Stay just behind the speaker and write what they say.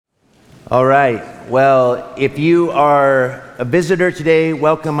All right. Well, if you are a visitor today,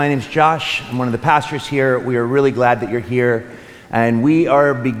 welcome. My name is Josh. I'm one of the pastors here. We are really glad that you're here. And we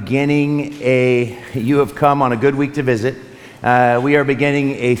are beginning you have come on a good week to visit. We are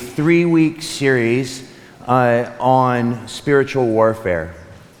beginning a 3-week series on spiritual warfare.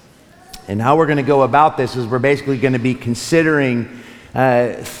 And how we're going to go about this is we're basically going to be considering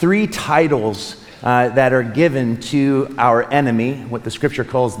 3 titles that are given to our enemy, what the scripture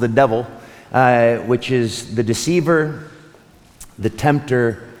calls the devil, which is the deceiver, the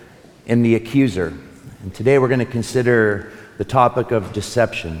tempter, and the accuser. And today we're going to consider the topic of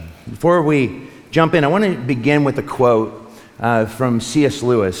deception. Before we jump in, I want to begin with a quote from C.S.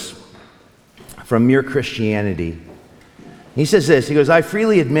 Lewis from Mere Christianity. He says this, he goes, "I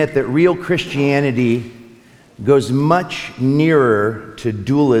freely admit that real Christianity goes much nearer to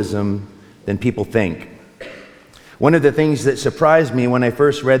dualism than people think. One of the things that surprised me when I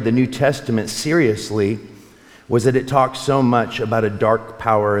first read the New Testament seriously was that it talks so much about a dark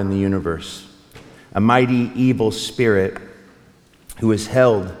power in the universe, a mighty evil spirit who is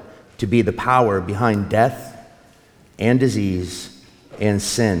held to be the power behind death and disease and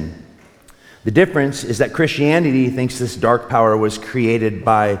sin. The difference is that Christianity thinks this dark power was created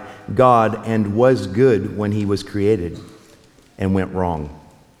by God and was good when he was created and went wrong.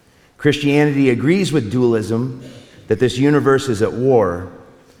 Christianity agrees with dualism that this universe is at war,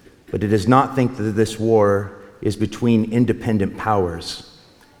 but it does not think that this war is between independent powers.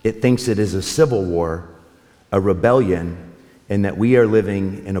 It thinks it is a civil war, a rebellion, and that we are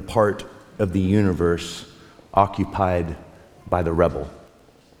living in a part of the universe occupied by the rebel."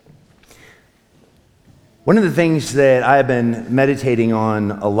 One of the things that I've been meditating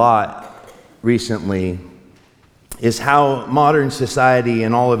on a lot recently is how modern society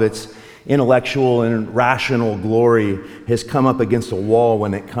and all of its intellectual and rational glory has come up against a wall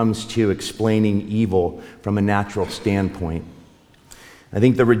when it comes to explaining evil from a natural standpoint. I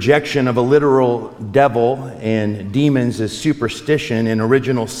think the rejection of a literal devil and demons as superstition and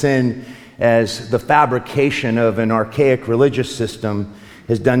original sin as the fabrication of an archaic religious system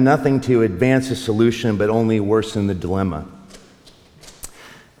has done nothing to advance a solution but only worsen the dilemma.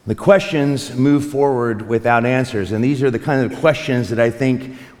 The questions move forward without answers, and these are the kind of questions that I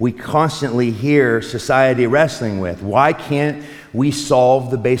think we constantly hear society wrestling with. Why can't we solve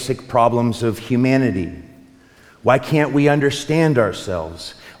the basic problems of humanity? Why can't we understand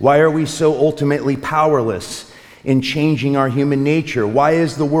ourselves? Why are we so ultimately powerless in changing our human nature? Why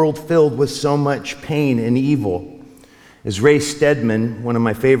is the world filled with so much pain and evil? As Ray Stedman, one of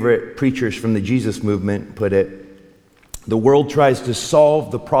my favorite preachers from the Jesus movement, put it, the world tries to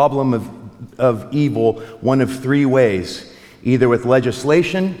solve the problem of evil one of 3 ways, either with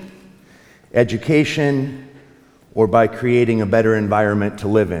legislation, education, or by creating a better environment to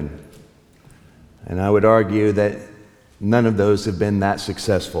live in. And I would argue that none of those have been that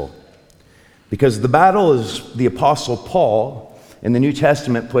successful. Because the battle, as the Apostle Paul in the New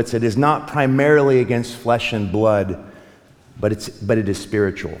Testament puts it, is not primarily against flesh and blood, but it is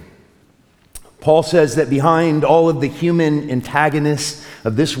spiritual. Paul says that behind all of the human antagonists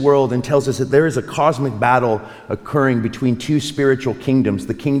of this world and tells us that there is a cosmic battle occurring between 2 spiritual kingdoms,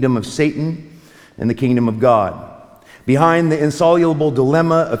 the kingdom of Satan and the kingdom of God. Behind the insoluble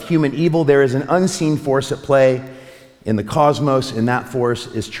dilemma of human evil, there is an unseen force at play in the cosmos, and that force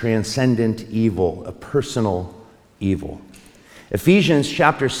is transcendent evil, a personal evil. Ephesians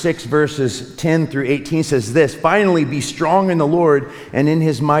chapter 6, verses 10 through 18 says this, "Finally, be strong in the Lord and in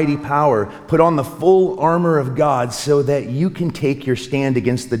his mighty power. Put on the full armor of God so that you can take your stand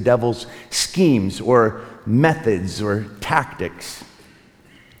against the devil's schemes or methods or tactics.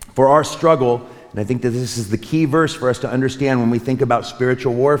 For our struggle," and I think that this is the key verse for us to understand when we think about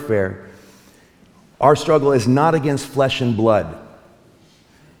spiritual warfare, "our struggle is not against flesh and blood,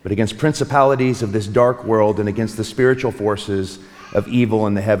 but against principalities of this dark world and against the spiritual forces of evil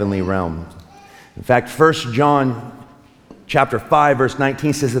in the heavenly realm." In fact, 1 John chapter 5, verse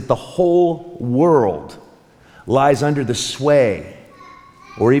 19 says that the whole world lies under the sway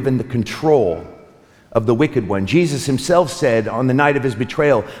or even the control of the wicked one. Jesus himself said on the night of his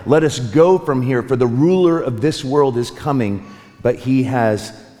betrayal, "Let us go from here, for the ruler of this world is coming, but he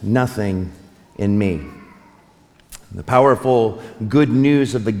has nothing in me." The powerful good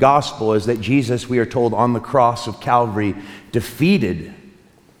news of the gospel is that Jesus, we are told, on the cross of Calvary, defeated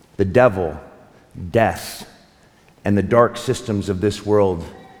the devil, death, and the dark systems of this world,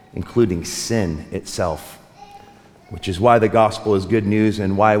 including sin itself, which is why the gospel is good news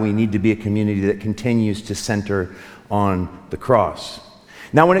and why we need to be a community that continues to center on the cross.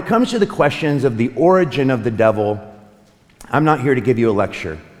 Now, when it comes to the questions of the origin of the devil, I'm not here to give you a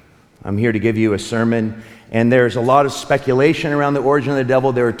lecture. I'm here to give you a sermon, and there's a lot of speculation around the origin of the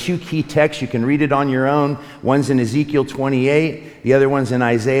devil. There are two key texts. You can read it on your own. One's in Ezekiel 28. The other one's in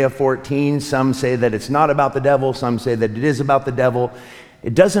Isaiah 14. Some say that it's not about the devil. Some say that it is about the devil.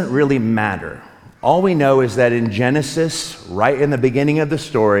 It doesn't really matter. All we know is that in Genesis, right in the beginning of the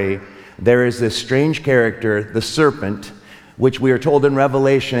story, there is this strange character, the serpent, which we are told in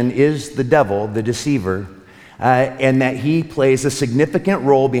Revelation is the devil, the deceiver, and that he plays a significant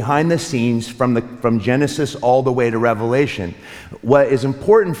role behind the scenes from Genesis all the way to Revelation. What is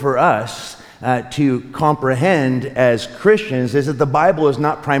important for us to comprehend as Christians is that the Bible is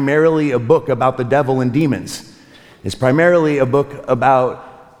not primarily a book about the devil and demons. It's primarily a book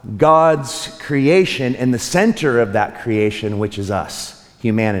about God's creation and the center of that creation, which is us,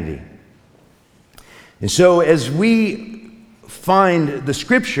 humanity. And so as we find the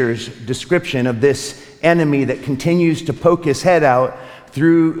Scripture's description of this enemy that continues to poke his head out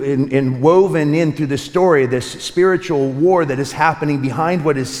through and woven in through the story, this spiritual war that is happening behind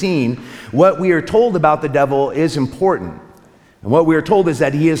what is seen, what we are told about the devil is important. And what we are told is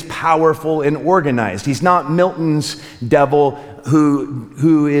that he is powerful and organized. He's not Milton's devil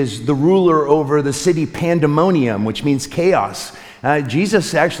who is the ruler over the city Pandemonium, which means chaos.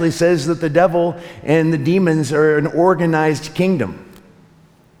 Jesus actually says that the devil and the demons are an organized kingdom.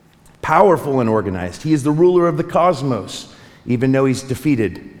 Powerful and organized. He is the ruler of the cosmos, even though he's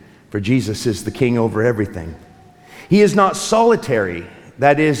defeated, for Jesus is the king over everything. He is not solitary.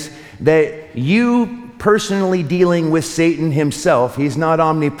 That is, that you personally dealing with Satan himself, he's not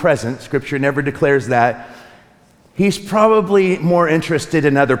omnipresent. Scripture never declares that. He's probably more interested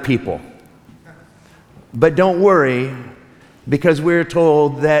in other people. But don't worry, because we're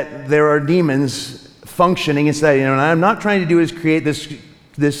told that there are demons functioning inside. And I'm not trying to do is create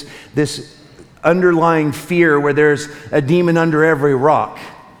this underlying fear where there's a demon under every rock.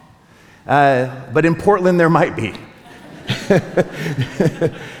 But in Portland, there might be.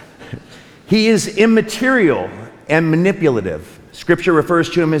 He is immaterial and manipulative. Scripture refers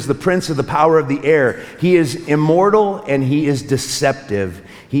to him as the prince of the power of the air. He is immortal and he is deceptive.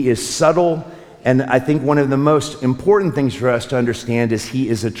 He is subtle, and I think one of the most important things for us to understand is he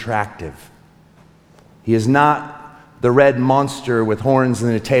is attractive. He is not the red monster with horns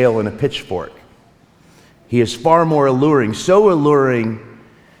and a tail and a pitchfork. He is far more alluring, so alluring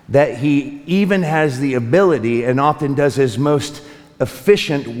that he even has the ability and often does his most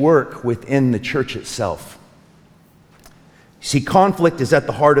efficient work within the church itself. See, conflict is at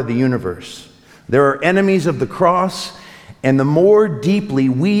the heart of the universe. There are enemies of the cross, and the more deeply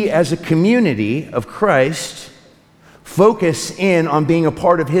we as a community of Christ focus in on being a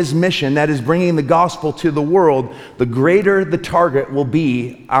part of his mission, that is bringing the gospel to the world, the greater the target will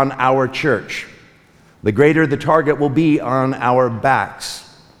be on our church. The greater the target will be on our backs.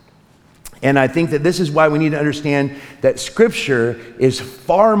 And I think that this is why we need to understand that Scripture is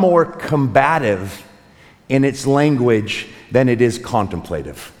far more combative in its language than it is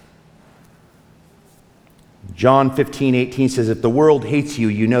contemplative. John 15:18 says, if the world hates you,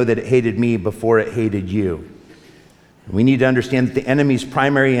 you know that it hated me before it hated you. We need to understand that the enemy's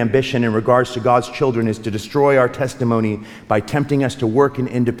primary ambition in regards to God's children is to destroy our testimony by tempting us to work in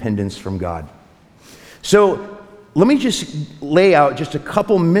independence from God. So let me just lay out just a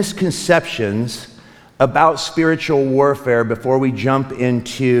couple misconceptions about spiritual warfare before we jump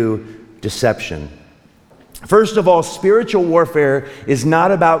into deception. First of all, spiritual warfare is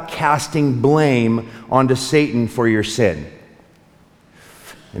not about casting blame onto Satan for your sin.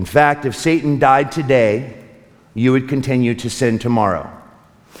 In fact, if Satan died today, you would continue to sin tomorrow.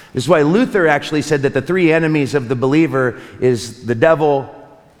 This is why Luther actually said that the three enemies of the believer is the devil,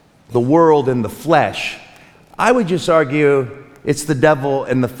 the world, and the flesh. I would just argue it's the devil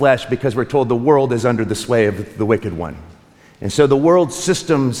and the flesh because we're told the world is under the sway of the wicked one. And so the world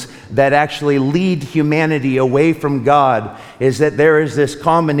systems that actually lead humanity away from God is that there is this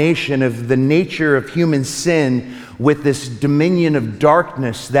combination of the nature of human sin with this dominion of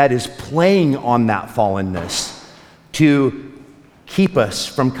darkness that is playing on that fallenness to keep us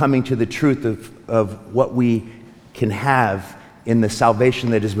from coming to the truth of what we can have in the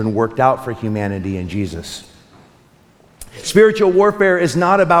salvation that has been worked out for humanity in Jesus. Spiritual warfare is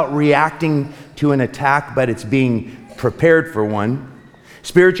not about reacting to an attack, but it's being prepared for one.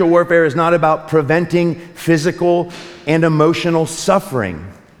 Spiritual warfare is not about preventing physical and emotional suffering,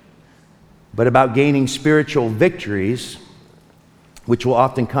 but about gaining spiritual victories, which will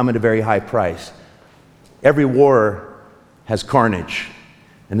often come at a very high price. Every war has carnage,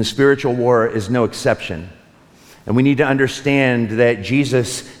 and the spiritual war is no exception. And we need to understand that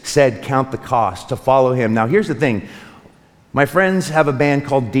Jesus said, count the cost to follow him. Now, here's the thing. My friends have a band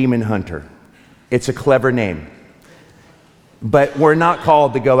called Demon Hunter. It's a clever name. But we're not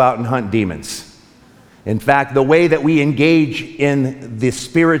called to go out and hunt demons. In fact, the way that we engage in the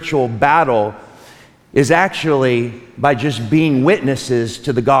spiritual battle is actually by just being witnesses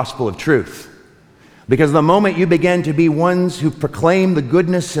to the gospel of truth. Because the moment you begin to be ones who proclaim the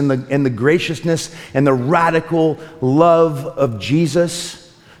goodness and the graciousness and the radical love of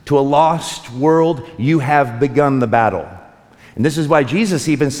Jesus to a lost world, you have begun the battle. And this is why Jesus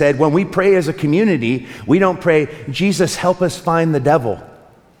even said, when we pray as a community, we don't pray, Jesus, help us find the devil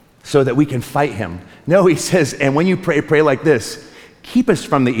so that we can fight him. No, he says, and when you pray like this, keep us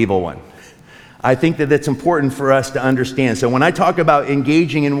from the evil one. I think that it's important for us to understand. So when I talk about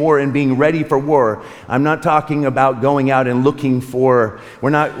engaging in war and being ready for war, I'm not talking about going out and looking for, we're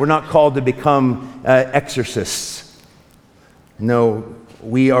not called to become exorcists. No,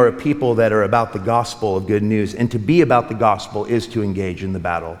 we are a people that are about the gospel of good news, and to be about the gospel is to engage in the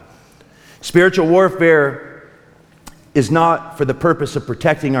battle. Spiritual warfare is not for the purpose of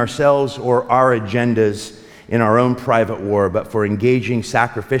protecting ourselves or our agendas in our own private war, but for engaging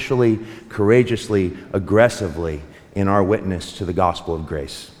sacrificially, courageously, aggressively in our witness to the gospel of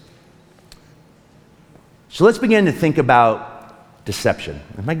grace. So let's begin to think about deception.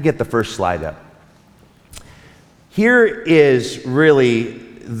 If I can get the first slide up. Here is really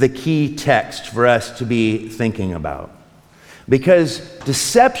the key text for us to be thinking about. Because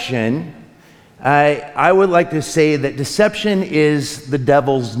deception, I would like to say that deception is the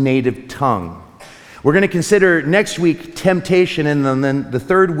devil's native tongue. We're going to consider next week temptation, and then the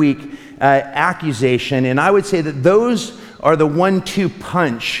third week accusation. And I would say that those are the 1-2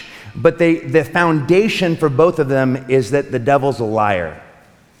 punch, but the foundation for both of them is that the devil's a liar.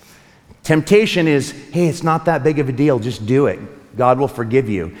 Temptation is, hey, it's not that big of a deal, just do it. God will forgive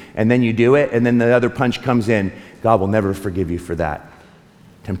you. And then you do it, and then the other punch comes in, God will never forgive you for that.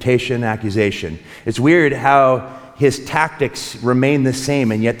 Temptation, accusation. It's weird how his tactics remain the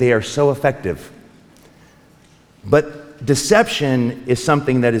same, and yet they are so effective. But deception is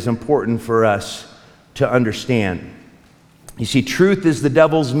something that is important for us to understand. You see, truth is the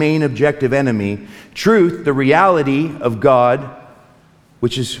devil's main objective enemy. Truth, the reality of God,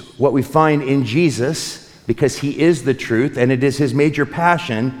 which is what we find in Jesus, because he is the truth, and it is his major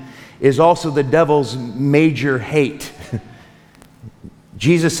passion, is also the devil's major hate.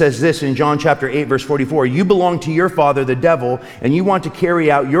 Jesus says this in John chapter 8, verse 44, you belong to your father, the devil, and you want to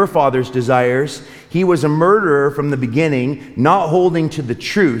carry out your father's desires. He was a murderer from the beginning, not holding to the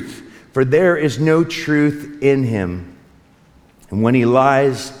truth, for there is no truth in him. And when he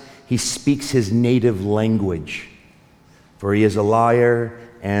lies, he speaks his native language, for he is a liar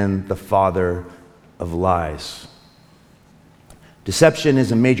and the father of lies. Deception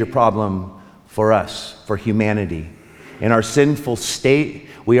is a major problem for us, for humanity. In our sinful state,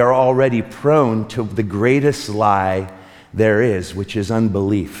 we are already prone to the greatest lie there is, which is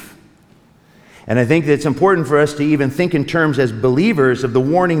unbelief. And I think that it's important for us to even think in terms as believers of the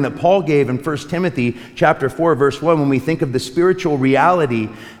warning that Paul gave in 1 Timothy chapter 4, verse 1, when we think of the spiritual reality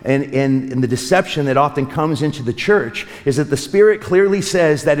and the deception that often comes into the church, is that the Spirit clearly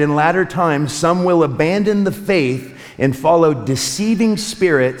says that in latter times some will abandon the faith and follow deceiving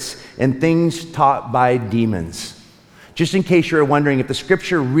spirits and things taught by demons. Just in case you're wondering if the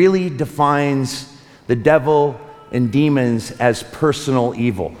scripture really defines the devil and demons as personal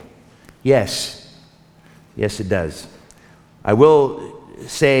evil. Yes, it does. I will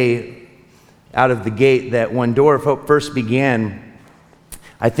say out of the gate that when Door of Hope first began,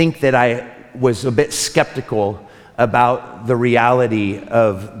 I think that I was a bit skeptical about the reality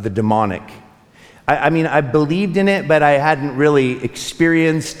of the demonic. I mean, I believed in it, but I hadn't really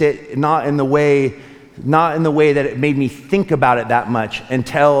experienced it, not in the way that it made me think about it that much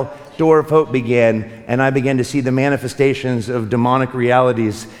until Door of Hope began, and I began to see the manifestations of demonic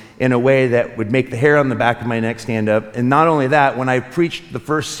realities in a way that would make the hair on the back of my neck stand up. And not only that, when I preached the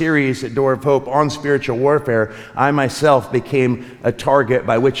first series at Door of Hope on spiritual warfare, I myself became a target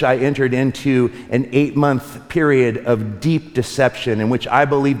by which I entered into an 8-month period of deep deception in which I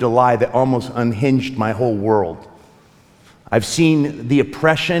believed a lie that almost unhinged my whole world. I've seen the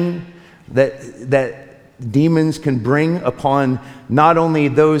oppression that demons can bring upon not only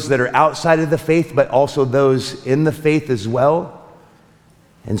those that are outside of the faith, but also those in the faith as well.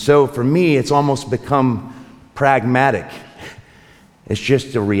 And so for me, it's almost become pragmatic. It's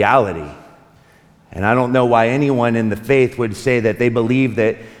just a reality. And I don't know why anyone in the faith would say that they believe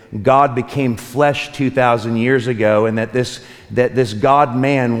that God became flesh 2,000 years ago and that this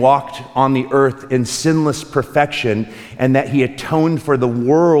God-man walked on the earth in sinless perfection and that he atoned for the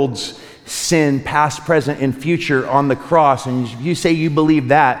world's sin, past, present, and future on the cross, and you say you believe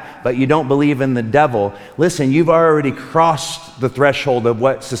that, but you don't believe in the devil, listen, you've already crossed the threshold of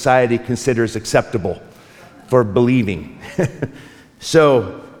what society considers acceptable for believing.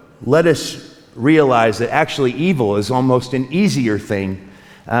 So let us realize that actually evil is almost an easier thing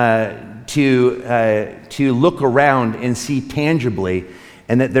to look around and see tangibly,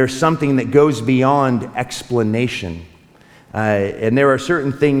 and that there's something that goes beyond explanation. And there are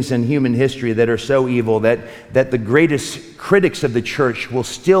certain things in human history that are so evil that the greatest critics of the church will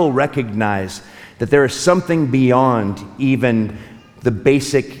still recognize that there is something beyond even the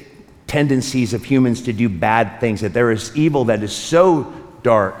basic tendencies of humans to do bad things, that there is evil that is so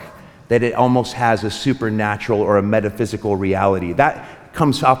dark that it almost has a supernatural or a metaphysical reality. That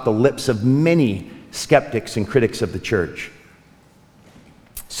comes off the lips of many skeptics and critics of the church.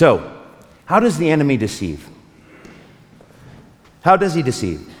 So, how does the enemy deceive? How does he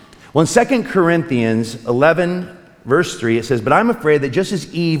deceive? Well, in 2 Corinthians 11, verse 3, it says, "But I'm afraid that just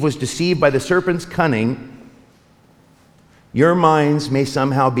as Eve was deceived by the serpent's cunning, your minds may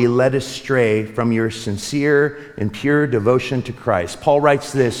somehow be led astray from your sincere and pure devotion to Christ." Paul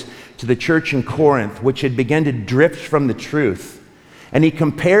writes this to the church in Corinth, which had begun to drift from the truth. And he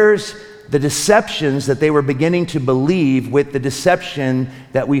compares the deceptions that they were beginning to believe with the deception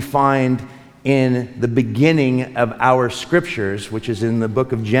that we find in the beginning of our scriptures, which is in the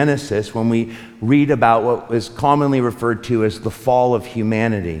book of Genesis, when we read about what is commonly referred to as the fall of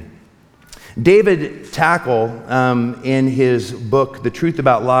humanity. David Tackle, in his book, The Truth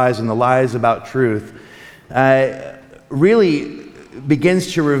About Lies and the Lies About Truth, really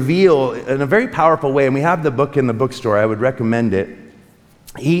begins to reveal in a very powerful way, and we have the book in the bookstore, I would recommend it.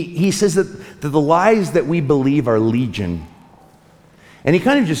 He says that the lies that we believe are legion. And he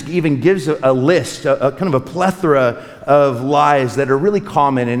kind of just even gives a list, a kind of a plethora of lies that are really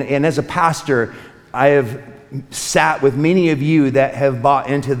common. And as a pastor, I have sat with many of you that have bought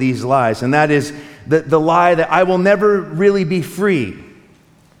into these lies. And that is the lie that I will never really be free.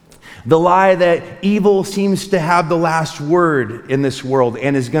 The lie that evil seems to have the last word in this world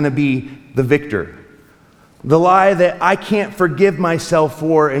and is going to be the victor. The lie that I can't forgive myself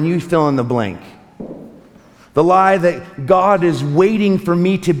for, and you fill in the blank. The lie that God is waiting for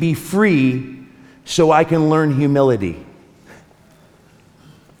me to be free so I can learn humility.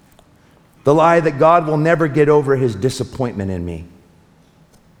 The lie that God will never get over his disappointment in me.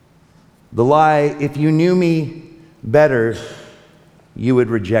 The lie, if you knew me better, you would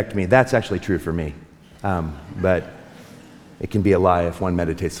reject me. That's actually true for me. But it can be a lie if one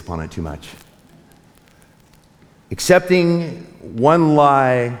meditates upon it too much. Accepting one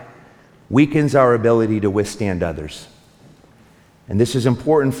lie weakens our ability to withstand others. And this is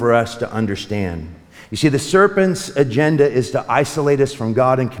important for us to understand. You see, the serpent's agenda is to isolate us from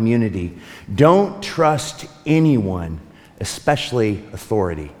God and community. Don't trust anyone, especially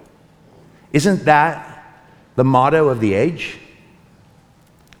authority. Isn't that the motto of the age?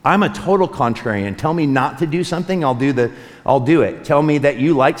 I'm a total contrarian. Tell me not to do something, I'll do it. Tell me that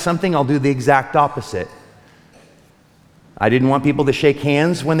you like something, I'll do the exact opposite. I didn't want people to shake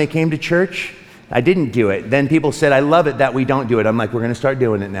hands when they came to church. I didn't do it. Then people said, I love it that we don't do it. I'm like, we're going to start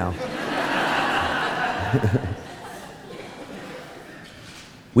doing it now.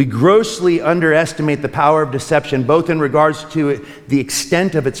 We grossly underestimate the power of deception, both in regards to the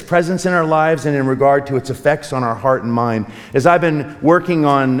extent of its presence in our lives and in regard to its effects on our heart and mind. As I've been working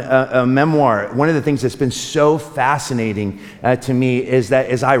on a memoir, one of the things that's been so fascinating to me is that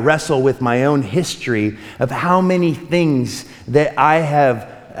as I wrestle with my own history of how many things that I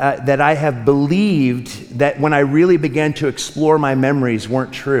have believed that when I really began to explore my memories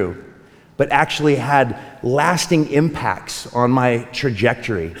weren't true, but actually had lasting impacts on my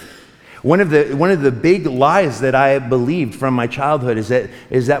trajectory. One of the big lies that I believed from my childhood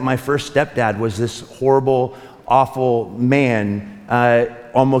is that my first stepdad was this horrible, awful man,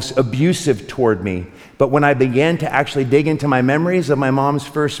 almost abusive toward me. But when I began to actually dig into my memories of my mom's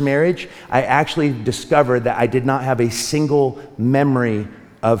first marriage, I actually discovered that I did not have a single memory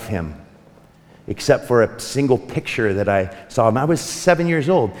of him, except for a single picture that I saw him. I was 7 years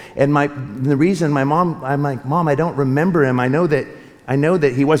old. And the reason I'm like, Mom, I don't remember him. I know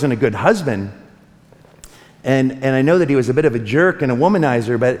that he wasn't a good husband. And I know that he was a bit of a jerk and a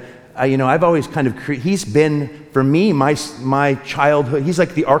womanizer, but I've always kind of, he's been, for me, my childhood, he's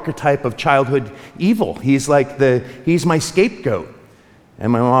like the archetype of childhood evil. He's my scapegoat.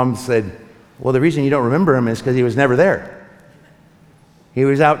 And my mom said, well, the reason you don't remember him is because he was never there. He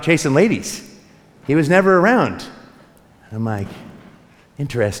was out chasing ladies. He was never around. I'm like,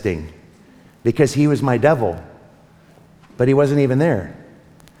 interesting, because he was my devil, but he wasn't even there.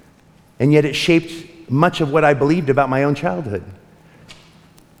 And yet it shaped much of what I believed about my own childhood.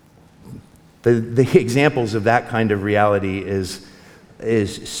 The examples of that kind of reality is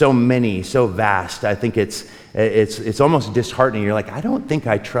so many, so vast. I think it's almost disheartening. You're like, I don't think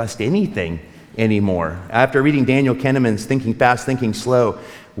I trust anything anymore. After reading Daniel Kahneman's Thinking Fast, Thinking Slow,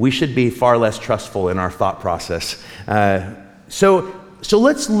 we should be far less trustful in our thought process. So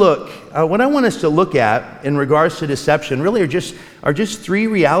let's look. What I want us to look at in regards to deception really are just three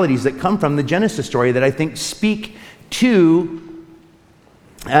realities that come from the Genesis story that I think speak to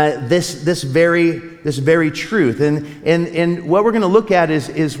this very truth. And what we're going to look at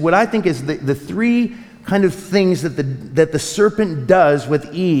is what I think is the three kind of things that the serpent does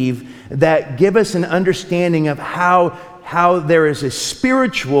with Eve that give us an understanding of how there is a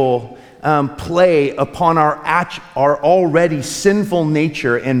spiritual play upon our already sinful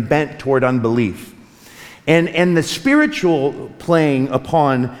nature and bent toward unbelief. And the spiritual playing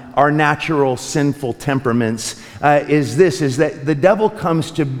upon our natural sinful temperaments is that the devil comes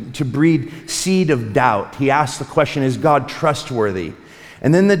to breed seed of doubt. He asks the question, is God trustworthy?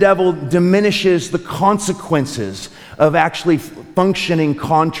 And then the devil diminishes the consequences of actually functioning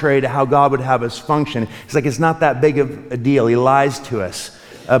contrary to how God would have us function. It's like, it's not that big of a deal. He lies to us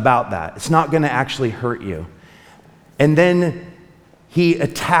about that. It's not going to actually hurt you. And then he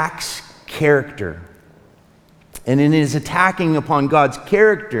attacks character. And in his attacking upon God's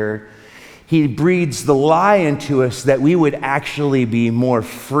character, he breeds the lie into us that we would actually be more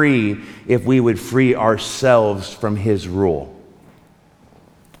free if we would free ourselves from his rule.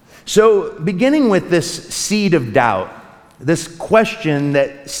 So, beginning with this seed of doubt, this question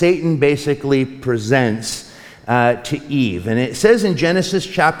that Satan basically presents to Eve. And it says in Genesis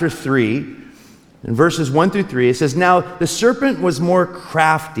chapter 3, in verses 1 through 3, it says, "Now the serpent was more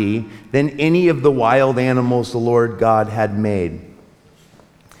crafty than any of the wild animals the Lord God had made.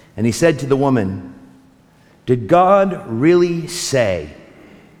 And he said to the woman, 'Did God really say,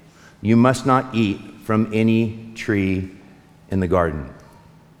 you must not eat from any tree in the garden?'"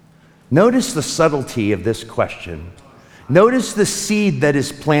 Notice the subtlety of this question. Notice the seed that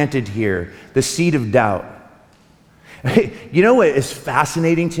is planted here, the seed of doubt. You know what is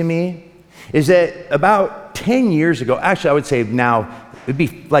fascinating to me? Is that about 10 years ago, actually I would say now, it'd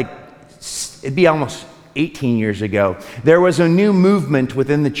be almost 18 years ago, there was a new movement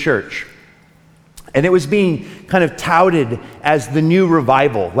within the church. And it was being kind of touted as the new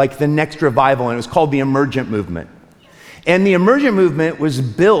revival, like the next revival, and it was called the Emergent Movement. And the Emergent Movement was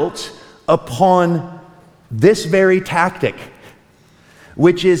built upon this very tactic,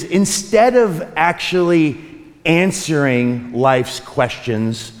 which is instead of actually answering life's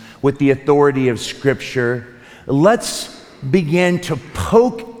questions with the authority of Scripture, let's begin to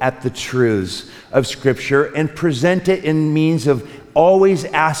poke at the truths of Scripture and present it in means of always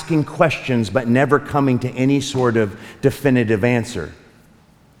asking questions but never coming to any sort of definitive answer.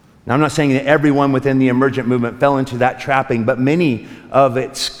 Now, I'm not saying that everyone within the Emergent Movement fell into that trapping, but many of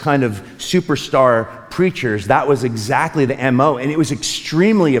its kind of superstar preachers, that was exactly the MO, and it was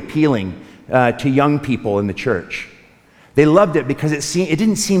extremely appealing to young people in the church. They loved it because it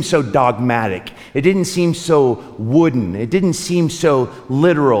didn't seem so dogmatic. It didn't seem so wooden. It didn't seem so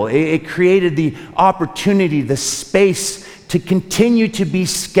literal. It created the opportunity, the space to continue to be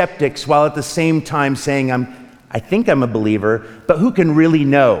skeptics while at the same time saying, I think I'm a believer, but who can really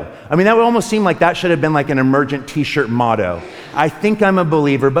know? I mean, that would almost seem like that should have been like an Emergent t-shirt motto. I think I'm a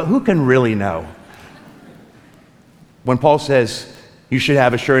believer, but who can really know? When Paul says, you should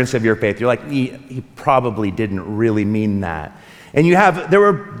have assurance of your faith, you're like, he probably didn't really mean that. And there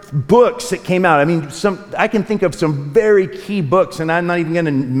were books that came out. I mean, I can think of some very key books, and I'm not even going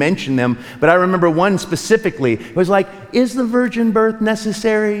to mention them, but I remember one specifically. It was like, is the virgin birth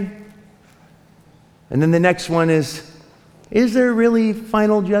necessary? And then the next one is there really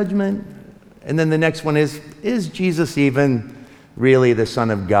final judgment? And then the next one is Jesus even really the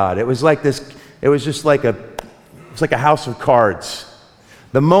Son of God? It was like this, it was just like a house of cards.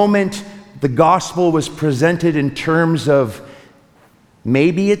 The moment the gospel was presented in terms of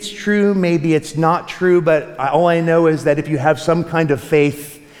maybe it's true, maybe it's not true, but all I know is that if you have some kind of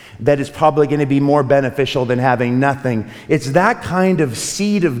faith, that is probably going to be more beneficial than having nothing. It's that kind of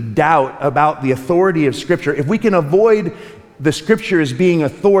seed of doubt about the authority of Scripture. If we can avoid the Scripture as being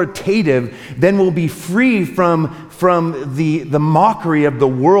authoritative, then we'll be free from the mockery of the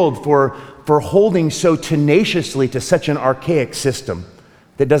world for holding so tenaciously to such an archaic system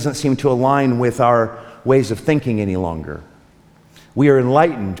that doesn't seem to align with our ways of thinking any longer. We are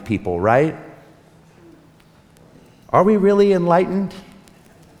enlightened people, right? Are we really enlightened?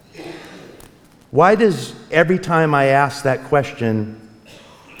 Why does every time I ask that question,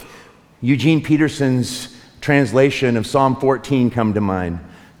 Eugene Peterson's translation of Psalm 14 come to mind.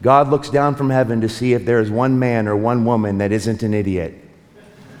 God looks down from heaven to see if there is one man or one woman that isn't an idiot.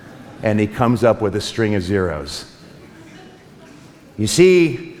 And he comes up with a string of zeros. You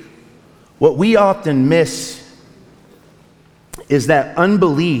see, what we often miss is that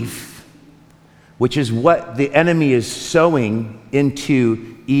unbelief, which is what the enemy is sowing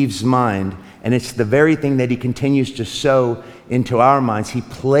into Eve's mind, and it's the very thing that he continues to sow into our minds. He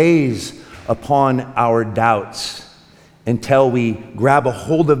plays upon our doubts until we grab a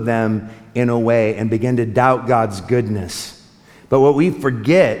hold of them in a way and begin to doubt God's goodness. But what we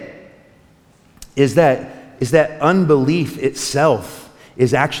forget is that unbelief itself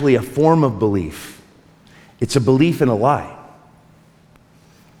is actually a form of belief. It's a belief in a lie.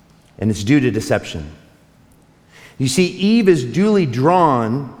 And it's due to deception. You see, Eve is duly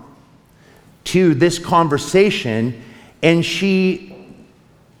drawn to this conversation, and she,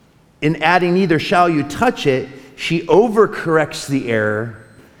 in adding neither shall you touch it, she overcorrects the error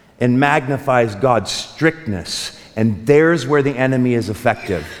and magnifies God's strictness. And there's where the enemy is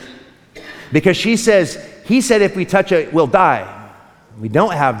effective. Because he said if we touch it, we'll die. We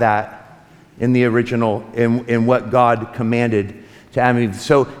don't have that in the original, in what God commanded to Adam and Eve.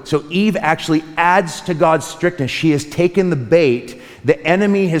 So Eve actually adds to God's strictness. She has taken the bait. The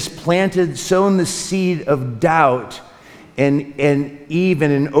enemy has sown the seed of doubt, and Eve,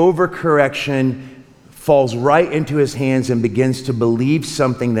 in an overcorrection, falls right into his hands and begins to believe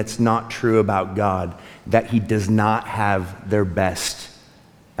something that's not true about God, that he does not have their best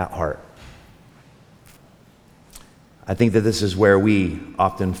at heart. I think that this is where we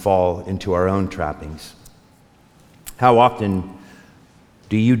often fall into our own trappings. How often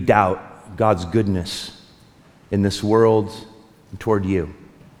do you doubt God's goodness in this world and toward you?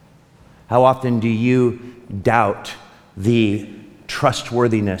 How often do you doubt the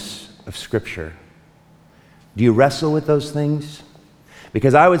trustworthiness of Scripture? Do you wrestle with those things?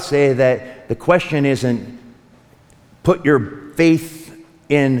 Because I would say that the question isn't put your faith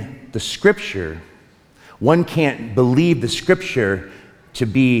in the Scripture. One can't believe the Scripture to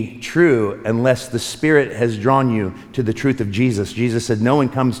be true unless the Spirit has drawn you to the truth of Jesus. Jesus said, no one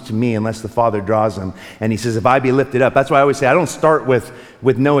comes to me unless the Father draws them. And he says, if I be lifted up. That's why I always say I don't start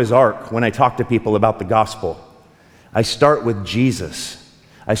with Noah's Ark when I talk to people about the gospel. I start with Jesus.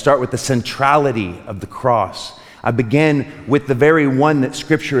 I start with the centrality of the cross. I begin with the very one that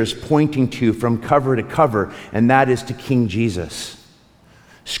Scripture is pointing to from cover to cover, and that is to King Jesus.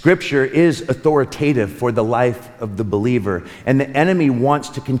 Scripture is authoritative for the life of the believer, and the enemy wants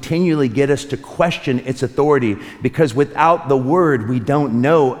to continually get us to question its authority, because without the Word, we don't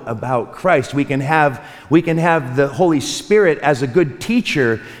know about Christ. We can have the Holy Spirit as a good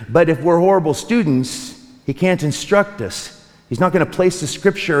teacher, but if we're horrible students, He can't instruct us. He's not going to place the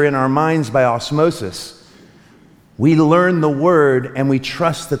Scripture in our minds by osmosis. We learn the Word and we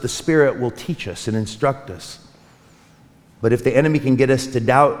trust that the Spirit will teach us and instruct us. But if the enemy can get us to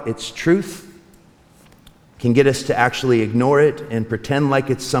doubt its truth, can get us to actually ignore it and pretend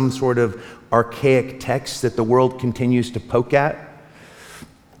like it's some sort of archaic text that the world continues to poke at,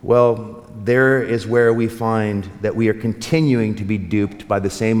 well, there is where we find that we are continuing to be duped by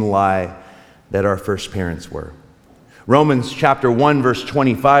the same lie that our first parents were. Romans chapter 1 verse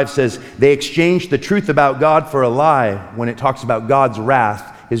 25 says, they exchanged the truth about God for a lie when it talks about God's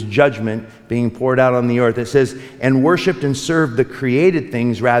wrath, His judgment being poured out on the earth. It says, and worshiped and served the created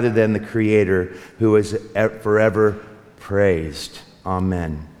things rather than the Creator, who is forever praised.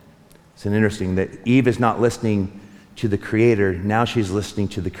 Amen. It's interesting that Eve is not listening to the Creator. Now she's listening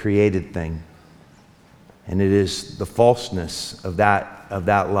to the created thing. And it is the falseness of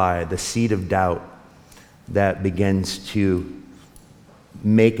that lie, the seed of doubt, that begins to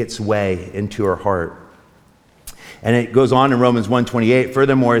make its way into her heart. And it goes on in Romans 1:28,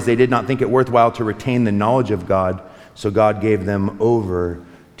 furthermore, as they did not think it worthwhile to retain the knowledge of God, so God gave them over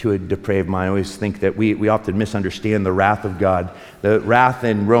to a depraved mind. I always think that we often misunderstand the wrath of God. The wrath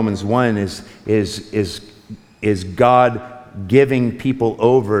in Romans 1 is God giving people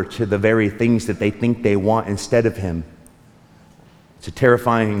over to the very things that they think they want instead of Him. It's a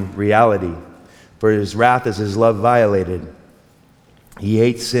terrifying reality. For His wrath is His love violated. He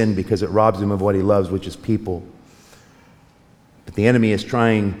hates sin because it robs Him of what He loves, which is people. But the enemy is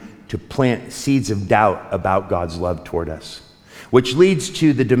trying to plant seeds of doubt about God's love toward us, which leads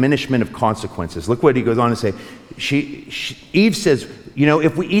to the diminishment of consequences. Look what he goes on to say. Eve says,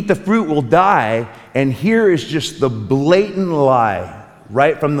 if we eat the fruit, we'll die. And here is just the blatant lie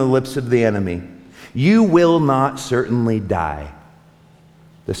right from the lips of the enemy. You will not certainly die,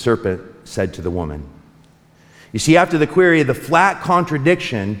 the serpent said to the woman. You see, after the query, the flat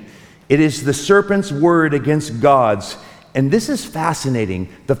contradiction It is the serpent's word against God's. And this is fascinating.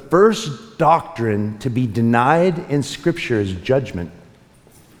 The first doctrine to be denied in Scripture is judgment.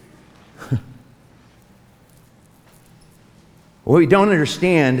 What we don't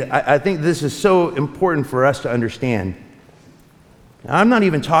understand, I think this is so important for us to understand. I'm not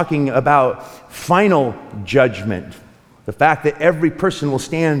even talking about final judgment. The fact that every person will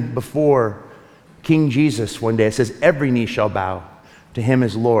stand before King Jesus one day. It says every knee shall bow to him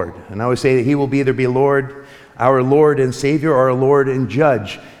as Lord. And I always say that he will either be Lord, our Lord and Savior, or our Lord and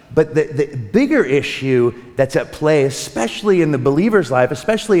Judge. But the bigger issue that's at play, especially in the believer's life,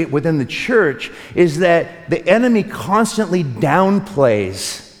 especially within the church, is that the enemy constantly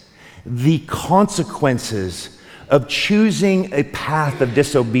downplays the consequences of choosing a path of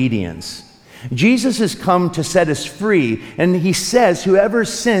disobedience. Jesus has come to set us free, and he says, whoever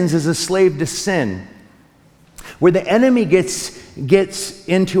sins is a slave to sin. Where the enemy gets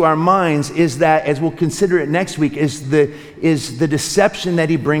into our minds is that, as we'll consider it next week, is the deception that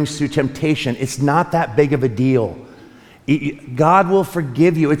he brings through temptation. It's not that big of a deal. God will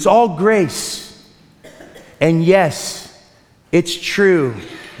forgive you. It's all grace. And yes, it's true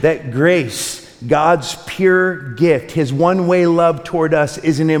that grace, God's pure gift, his one-way love toward us,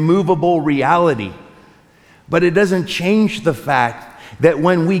 is an immovable reality. But it doesn't change the fact that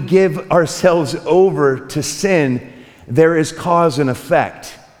when we give ourselves over to sin, there is cause and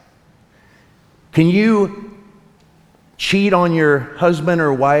effect. Can you cheat on your husband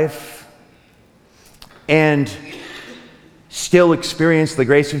or wife and still experience the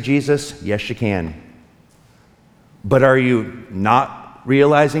grace of Jesus? Yes, you can. But are you not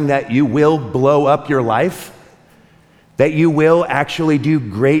realizing that you will blow up your life? That you will actually do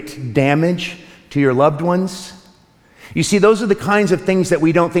great damage to your loved ones? You see, those are the kinds of things that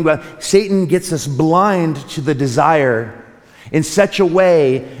we don't think about. Satan gets us blind to the desire in such a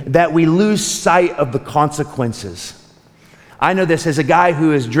way that we lose sight of the consequences. I know this as a guy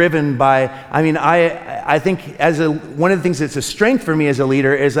who is driven by, I think one of the things that's a strength for me as a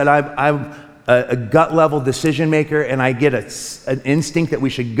leader is that I'm a gut level decision maker, and I get an instinct that we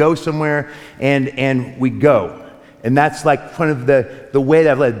should go somewhere, and we go. And that's like one of the way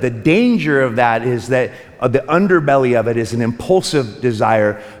that I've led. The danger of that is that the underbelly of it is an impulsive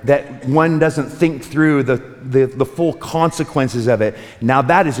desire that one doesn't think through the full consequences of it. Now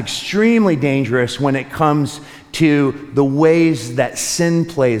that is extremely dangerous when it comes to the ways that sin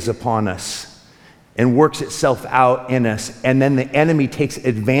plays upon us and works itself out in us. And then the enemy takes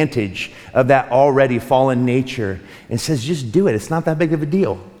advantage of that already fallen nature and says, just do it. It's not that big of a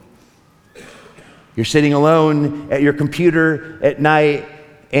deal. You're sitting alone at your computer at night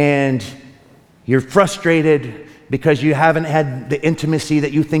and you're frustrated because you haven't had the intimacy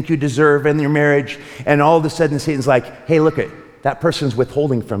that you think you deserve in your marriage, and all of a sudden Satan's like, hey, look, that person's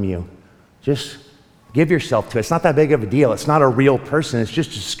withholding from you. Just give yourself to it. It's not that big of a deal. It's not a real person. It's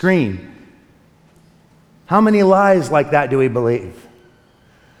just a screen. How many lies like that do we believe?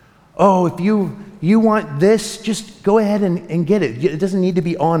 Oh, if you want this, just go ahead and get it. It doesn't need to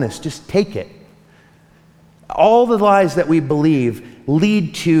be honest. Just take it. All the lies that we believe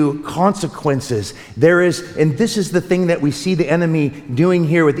lead to consequences. And this is the thing that we see the enemy doing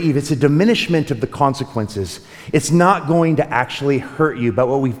here with Eve. It's a diminishment of the consequences. It's not going to actually hurt you, but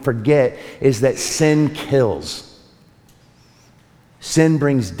what we forget is that sin kills. Sin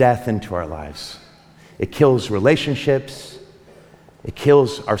brings death into our lives. It kills relationships. It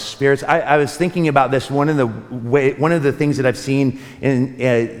kills our spirits. I was thinking about this. One of the things that I've seen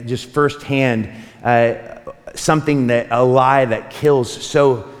in just firsthand, a lie that kills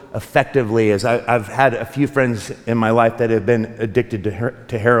so effectively is I've had a few friends in my life that have been addicted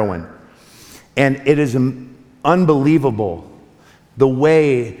to heroin. And it is unbelievable the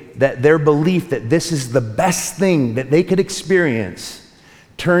way that their belief that this is the best thing that they could experience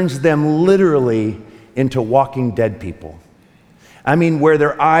turns them literally into walking dead people. I mean, where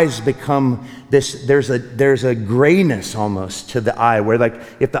their eyes become this, there's a grayness almost to the eye, where like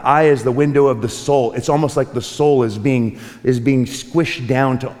if the eye is the window of the soul, it's almost like the soul is being squished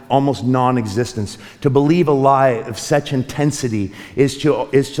down to almost non-existence. To believe a lie of such intensity is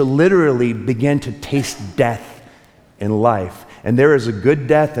to literally begin to taste death in life. And there is a good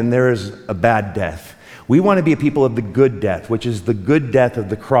death and there is a bad death. We want to be a people of the good death, which is the good death of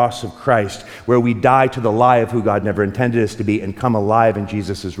the cross of Christ, where we die to the lie of who God never intended us to be and come alive in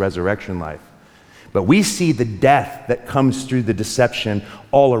Jesus' resurrection life. But we see the death that comes through the deception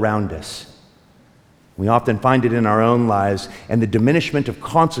all around us. We often find it in our own lives, and the diminishment of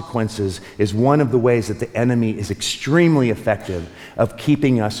consequences is one of the ways that the enemy is extremely effective of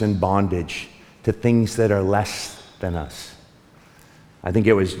keeping us in bondage to things that are less than us. I think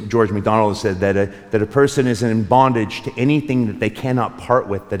it was George MacDonald who said that a person is in bondage to anything that they cannot part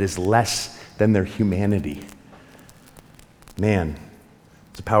with that is less than their humanity. Man,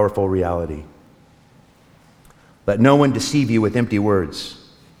 it's a powerful reality. Let no one deceive you with empty words.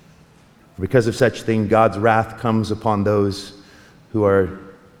 Because of such thing, God's wrath comes upon those who are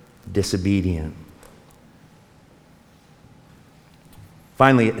disobedient.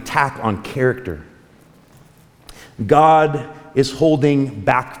 Finally, attack on character. God is holding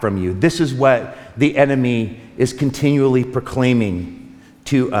back from you. This is what the enemy is continually proclaiming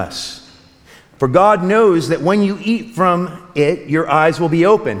to us. For God knows that when you eat from it, your eyes will be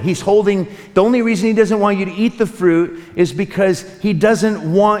open. The only reason he doesn't want you to eat the fruit is because he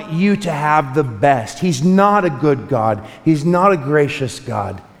doesn't want you to have the best. He's not a good God. He's not a gracious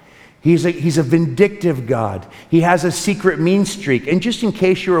God. He's a vindictive God. He has a secret mean streak. And just in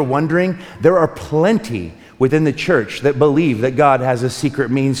case you were wondering, there are plenty within the church that believe that God has a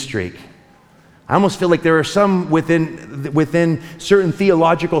secret mean streak. I almost feel like there are some within certain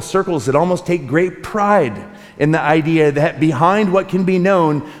theological circles that almost take great pride in the idea that behind what can be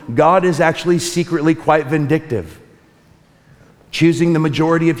known, God is actually secretly quite vindictive, choosing the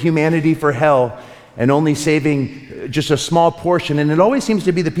majority of humanity for hell and only saving just a small portion. And it always seems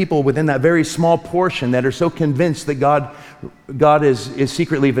to be the people within that very small portion that are so convinced that God is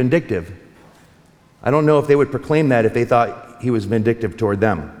secretly vindictive. I don't know if they would proclaim that if they thought he was vindictive toward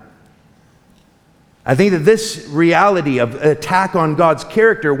them. I think that this reality of attack on God's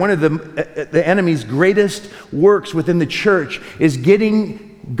character, one of the enemy's greatest works within the church is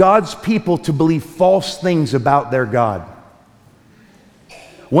getting God's people to believe false things about their God.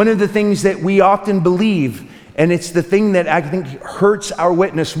 One of the things that we often believe, and it's the thing that I think hurts our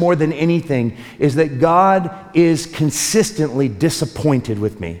witness more than anything, is that God is consistently disappointed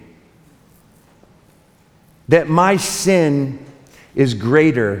with me. That my sin is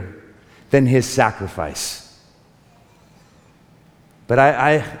greater than his sacrifice. But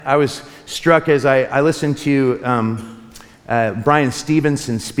I was struck as I listened to Brian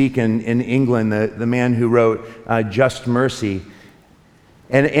Stevenson speak in England, the man who wrote Just Mercy.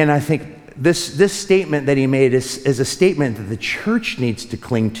 And I think this statement that he made is a statement that the church needs to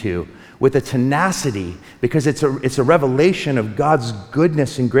cling to with a tenacity, because it's a revelation of God's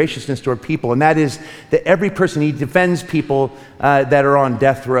goodness and graciousness toward people. And that is that every person, he defends people that are on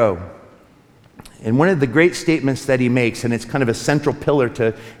death row. And one of the great statements that he makes, and it's kind of a central pillar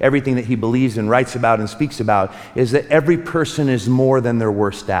to everything that he believes and writes about and speaks about, is that every person is more than their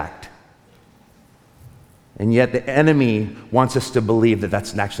worst act. And yet the enemy wants us to believe that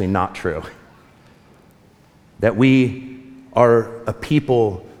that's actually not true. That we are a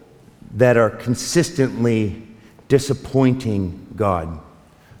people that are consistently disappointing God.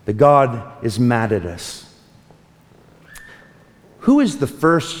 That God is mad at us. Who is the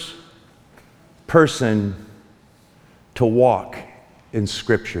first person to walk in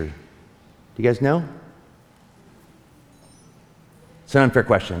Scripture? Do you guys know? It's an unfair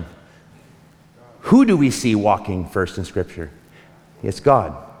question. Who do we see walking first in Scripture? It's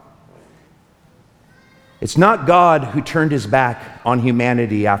God. It's not God who turned his back on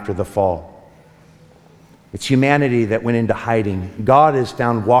humanity after the fall. It's humanity that went into hiding. God is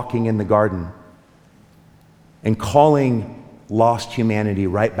found walking in the garden and calling lost humanity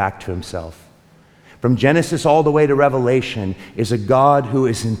right back to himself. From Genesis all the way to Revelation is a God who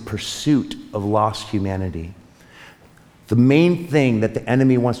is in pursuit of lost humanity. The main thing that the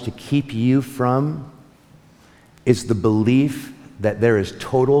enemy wants to keep you from is the belief that there is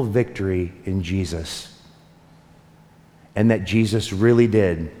total victory in Jesus, and that Jesus really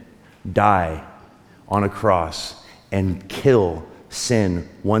did die on a cross and kill sin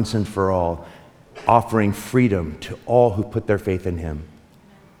once and for all, offering freedom to all who put their faith in him.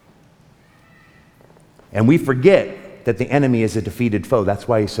 And we forget that the enemy is a defeated foe. That's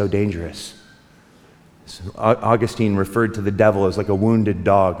why he's so dangerous. So Augustine referred to the devil as like a wounded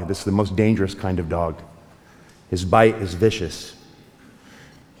dog. This is the most dangerous kind of dog. His bite is vicious.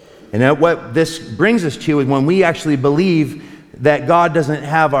 And what this brings us to is when we actually believe that God doesn't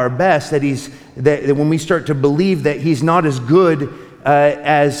have our best, that when we start to believe that he's not as good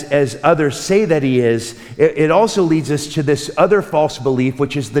as others say that he is, it also leads us to this other false belief,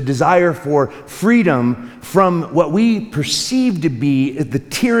 which is the desire for freedom from what we perceive to be the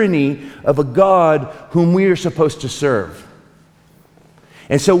tyranny of a God whom we are supposed to serve.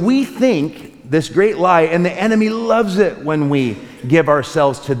 And so we think this great lie, and the enemy loves it when we give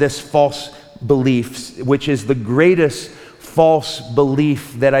ourselves to this false belief, which is the greatest false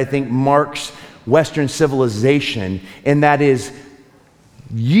belief that I think marks Western civilization, and that is,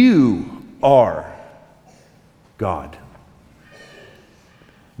 you are God.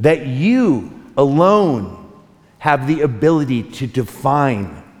 that you alone have the ability to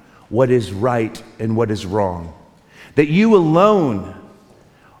define what is right and what is wrong, that you alone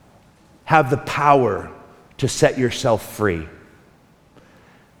have the power to set yourself free.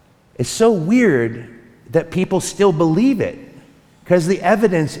 It's so weird that people still believe it because the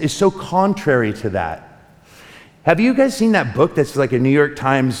evidence is so contrary to that. Have you guys seen that book that's like a New York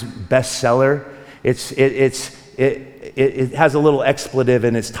Times bestseller? It has a little expletive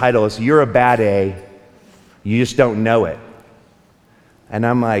in its title. It's "You're a Bad A, You Just Don't Know It." And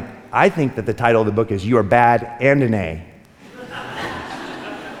I'm like, I think that the title of the book is "You Are Bad and an A."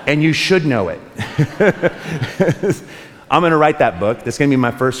 And you should know it. I'm going to write that book. That's going to be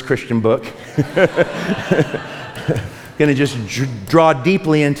my first Christian book. Going to just draw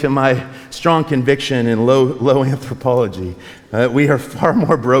deeply into my strong conviction in low anthropology. We are far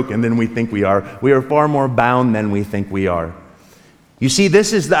more broken than we think we are. We are far more bound than we think we are. You see,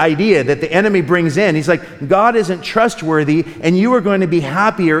 this is the idea that the enemy brings in. He's like, God isn't trustworthy, and you are going to be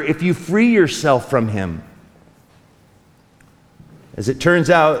happier if you free yourself from him. As it turns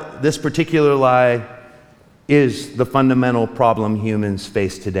out, this particular lie is the fundamental problem humans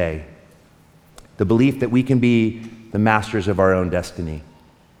face today. The belief that we can be the masters of our own destiny.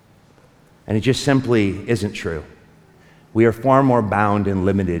 And it just simply isn't true. We are far more bound and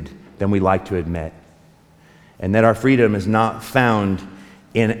limited than we like to admit. And that our freedom is not found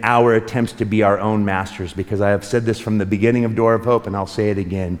in our attempts to be our own masters, because I have said this from the beginning of Door of Hope, and I'll say it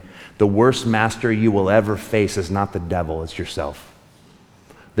again. The worst master you will ever face is not the devil, it's yourself.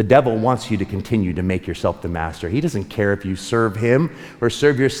 The devil wants you to continue to make yourself the master. He doesn't care if you serve him or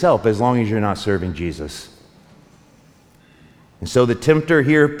serve yourself, as long as you're not serving Jesus. And so the tempter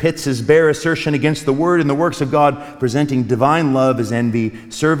here pits his bare assertion against the word and the works of God, presenting divine love as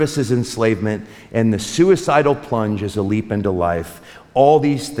envy, service as enslavement, and the suicidal plunge as a leap into life. All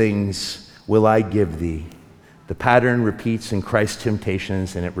these things will I give thee. The pattern repeats in Christ's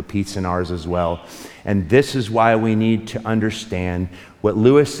temptations, and it repeats in ours as well. And this is why we need to understand what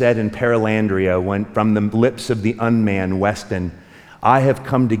Lewis said in Paralandria when, from the lips of the unman Weston, I have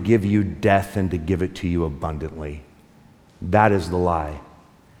come to give you death and to give it to you abundantly. That is the lie.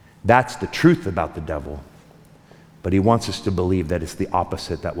 That's the truth about the devil. But he wants us to believe that it's the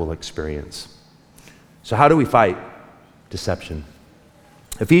opposite that we'll experience. So how do we fight deception?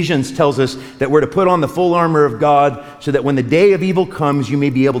 Ephesians tells us that we're to put on the full armor of God so that when the day of evil comes, you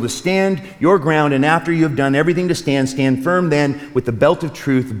may be able to stand your ground, and after you have done everything to stand, stand firm then with the belt of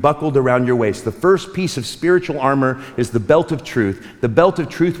truth buckled around your waist. The first piece of spiritual armor is the belt of truth. The belt of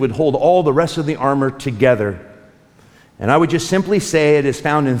truth would hold all the rest of the armor together. And I would just simply say it is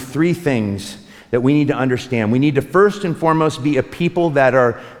found in three things that we need to understand. We need to first and foremost be a people that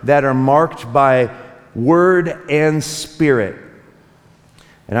are marked by word and spirit.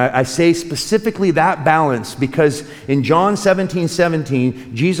 And I say specifically that balance because in John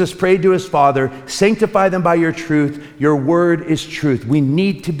 17:17, Jesus prayed to his Father, sanctify them by your truth. Your word is truth. We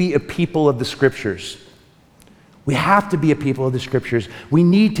need to be a people of the Scriptures. We have to be a people of the Scriptures. We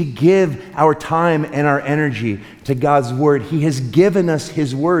need to give our time and our energy to God's Word. He has given us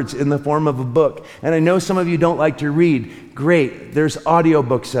His words in the form of a book. And I know some of you don't like to read. Great, there's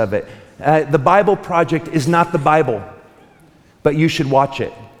audiobooks of it. The Bible Project is not the Bible, but you should watch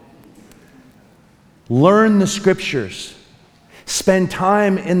it. Learn the Scriptures. Spend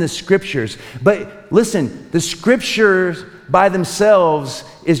time in the Scriptures. But listen, the Scriptures by themselves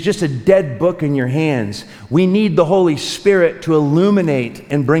is just a dead book in your hands. We need the Holy Spirit to illuminate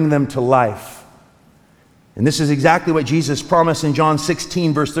and bring them to life. And this is exactly what Jesus promised in John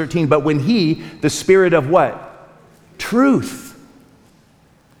 16, verse 13. But when He, the Spirit of what? Truth,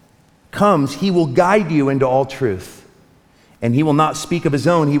 comes, He will guide you into all truth. And He will not speak of His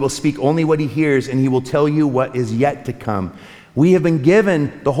own. He will speak only what He hears, and He will tell you what is yet to come. We have been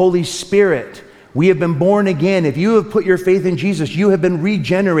given the Holy Spirit. We have been born again. If you have put your faith in Jesus, you have been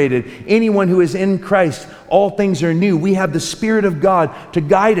regenerated. Anyone who is in Christ, all things are new. We have the Spirit of God to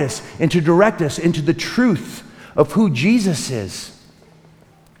guide us and to direct us into the truth of who Jesus is,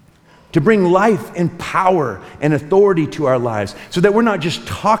 to bring life and power and authority to our lives so that we're not just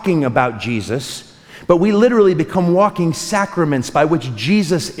talking about Jesus, but we literally become walking sacraments by which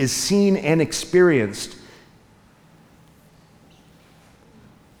Jesus is seen and experienced.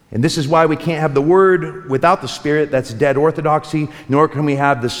 And this is why we can't have the Word without the Spirit. That's dead orthodoxy. Nor can we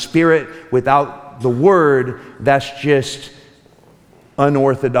have the Spirit without the Word. That's just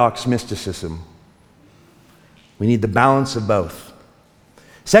unorthodox mysticism. We need the balance of both.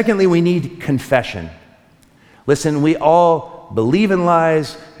 Secondly, we need confession. Listen, we all believe in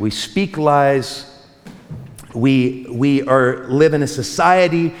lies. We speak lies. We live in a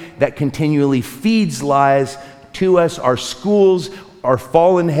society that continually feeds lies to us. Our schools are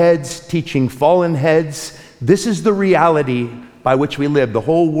fallen heads teaching fallen heads. This is the reality by which we live. The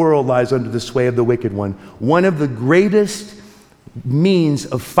whole world lies under the sway of the wicked one. One of the greatest means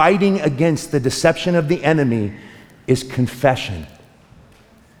of fighting against the deception of the enemy is confession.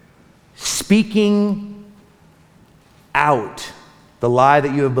 Speaking out the lie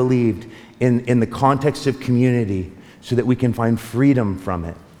that you have believed in the context of community so that we can find freedom from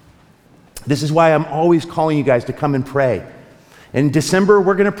it. This is why I'm always calling you guys to come and pray. In December,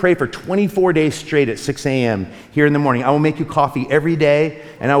 we're going to pray for 24 days straight at 6 a.m. here in the morning. I will make you coffee every day,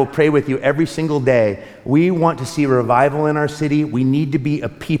 and I will pray with you every single day. We want to see revival in our city. We need to be a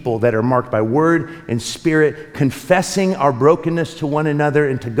people that are marked by word and spirit, confessing our brokenness to one another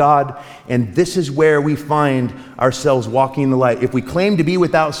and to God. And this is where we find ourselves walking in the light. If we claim to be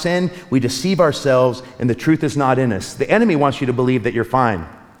without sin, we deceive ourselves, and the truth is not in us. The enemy wants you to believe that you're fine.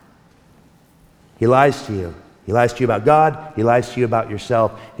 He lies to you. He lies to you about God. He lies to you about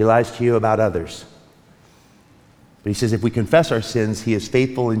yourself. He lies to you about others. But he says if we confess our sins, he is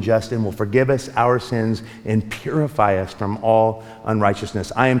faithful and just and will forgive us our sins and purify us from all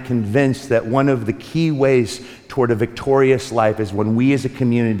unrighteousness. I am convinced that one of the key ways toward a victorious life is when we as a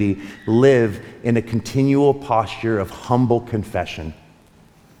community live in a continual posture of humble confession.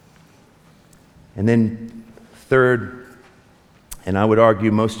 And then third, and I would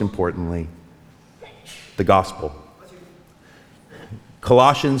argue most importantly, the gospel.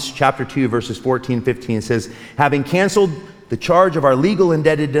 Colossians chapter 2, verses 14, 15 says, having canceled the charge of our legal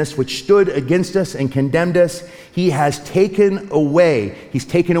indebtedness which stood against us and condemned us, he has taken away. He's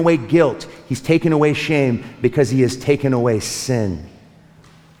taken away guilt. He's taken away shame because he has taken away sin.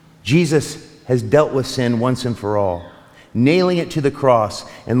 Jesus has dealt with sin once and for all, nailing it to the cross.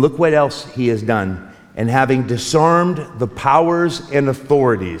 And look what else he has done. And having disarmed the powers and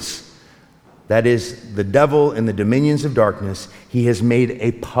authorities, that is, the devil and the dominions of darkness, he has made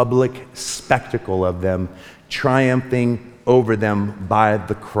a public spectacle of them, triumphing over them by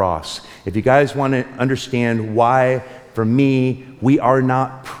the cross. If you guys want to understand why, for me, we are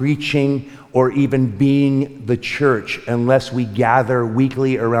not preaching or even being the church unless we gather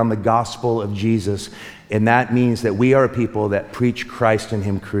weekly around the gospel of Jesus, and that means that we are a people that preach Christ and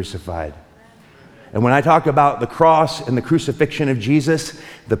him crucified. And when I talk about the cross and the crucifixion of Jesus,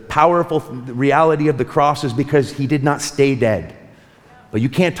 the powerful reality of the cross is because he did not stay dead. But you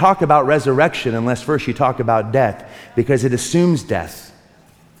can't talk about resurrection unless first you talk about death, because it assumes death.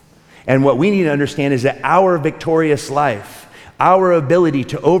 And what we need to understand is that our victorious life, our ability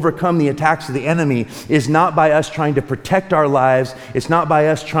to overcome the attacks of the enemy, is not by us trying to protect our lives. It's not by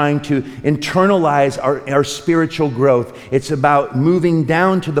us trying to internalize our spiritual growth. It's about moving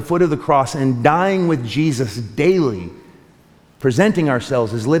down to the foot of the cross and dying with Jesus daily, presenting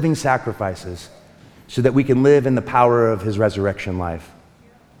ourselves as living sacrifices so that we can live in the power of his resurrection life.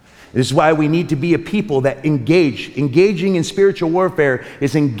 This is why we need to be a people that engage. Engaging in spiritual warfare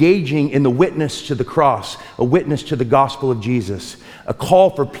is engaging in the witness to the cross, a witness to the gospel of Jesus, a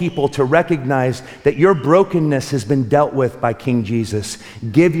call for people to recognize that your brokenness has been dealt with by King Jesus.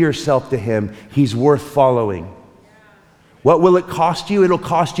 Give yourself to him. He's worth following. What will it cost you? It'll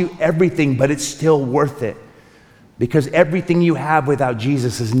cost you everything, but it's still worth it, because everything you have without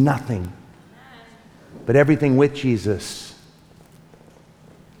Jesus is nothing. But everything with Jesus,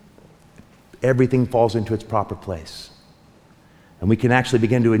 everything falls into its proper place. And we can actually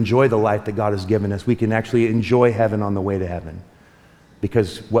begin to enjoy the life that God has given us. We can actually enjoy heaven on the way to heaven.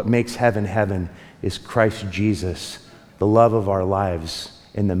 Because what makes heaven heaven is Christ Jesus, the love of our lives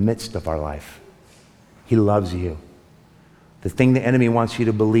in the midst of our life. He loves you. The thing the enemy wants you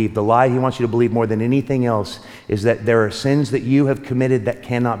to believe, the lie he wants you to believe more than anything else, is that there are sins that you have committed that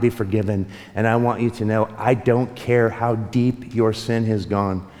cannot be forgiven. And I want you to know, I don't care how deep your sin has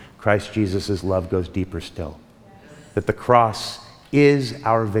gone. Christ Jesus' love goes deeper still. That the cross is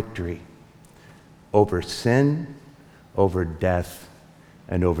our victory over sin, over death,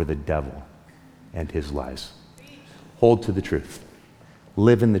 and over the devil and his lies. Hold to the truth.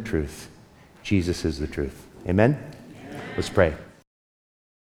 Live in the truth. Jesus is the truth. Amen? Let's pray.